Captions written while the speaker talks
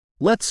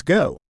Let's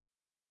go.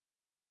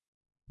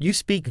 You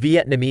speak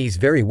Vietnamese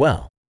very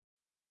well.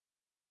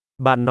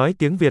 Bạn nói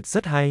tiếng Việt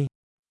rất hay.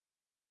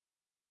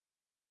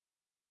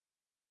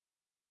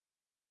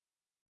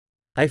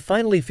 I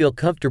finally feel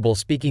comfortable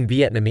speaking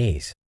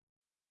Vietnamese.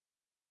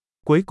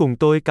 Cuối cùng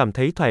tôi cảm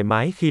thấy thoải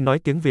mái khi nói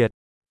tiếng Việt.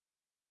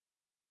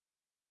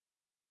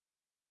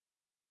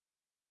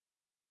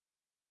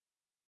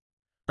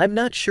 I'm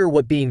not sure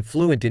what being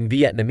fluent in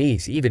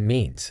Vietnamese even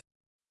means.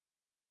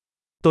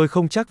 Tôi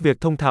không chắc việc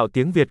thông thạo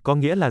tiếng Việt có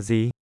nghĩa là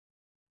gì.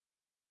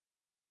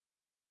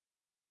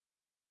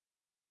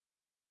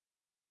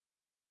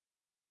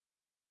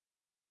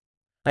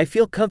 I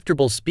feel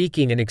comfortable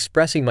speaking and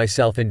expressing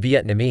myself in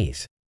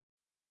Vietnamese.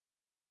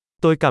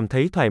 Tôi cảm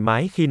thấy thoải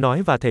mái khi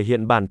nói và thể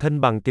hiện bản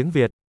thân bằng tiếng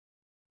Việt.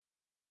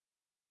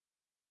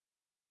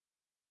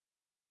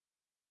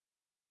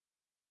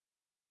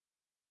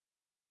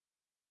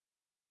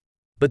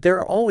 But there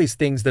are always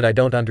things that I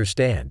don't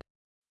understand.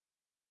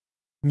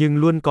 Nhưng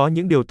luôn có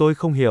những điều tôi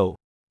không hiểu.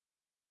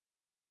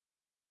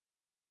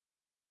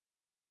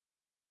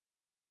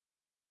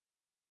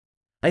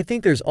 I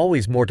think there's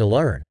always more to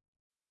learn.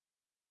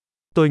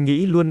 Tôi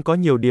nghĩ luôn có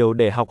nhiều điều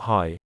để học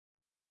hỏi.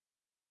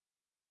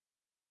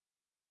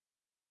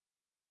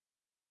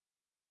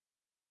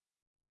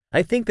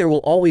 I think there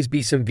will always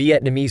be some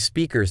Vietnamese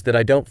speakers that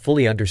I don't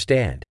fully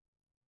understand.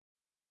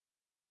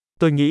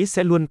 Tôi nghĩ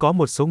sẽ luôn có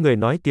một số người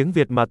nói tiếng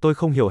Việt mà tôi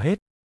không hiểu hết.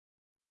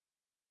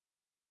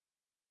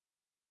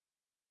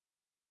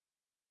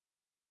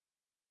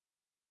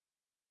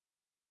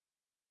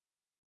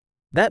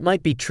 That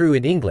might be true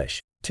in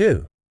English,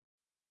 too.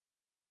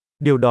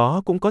 Điều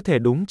đó cũng có thể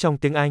đúng trong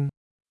tiếng Anh.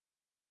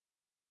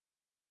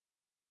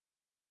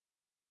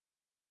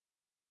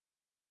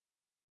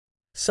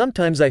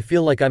 Sometimes I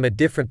feel like I'm a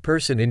different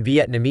person in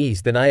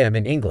Vietnamese than I am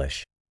in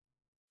English.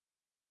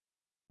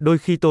 Đôi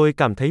khi tôi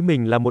cảm thấy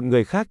mình là một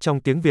người khác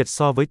trong tiếng Việt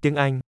so với tiếng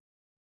Anh.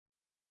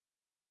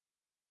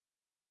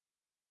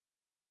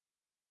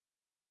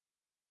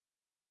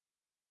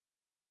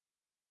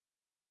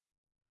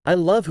 I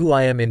love who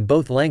I am in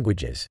both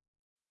languages.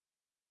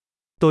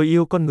 Tôi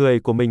yêu con người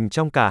của mình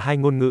trong cả hai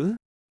ngôn ngữ.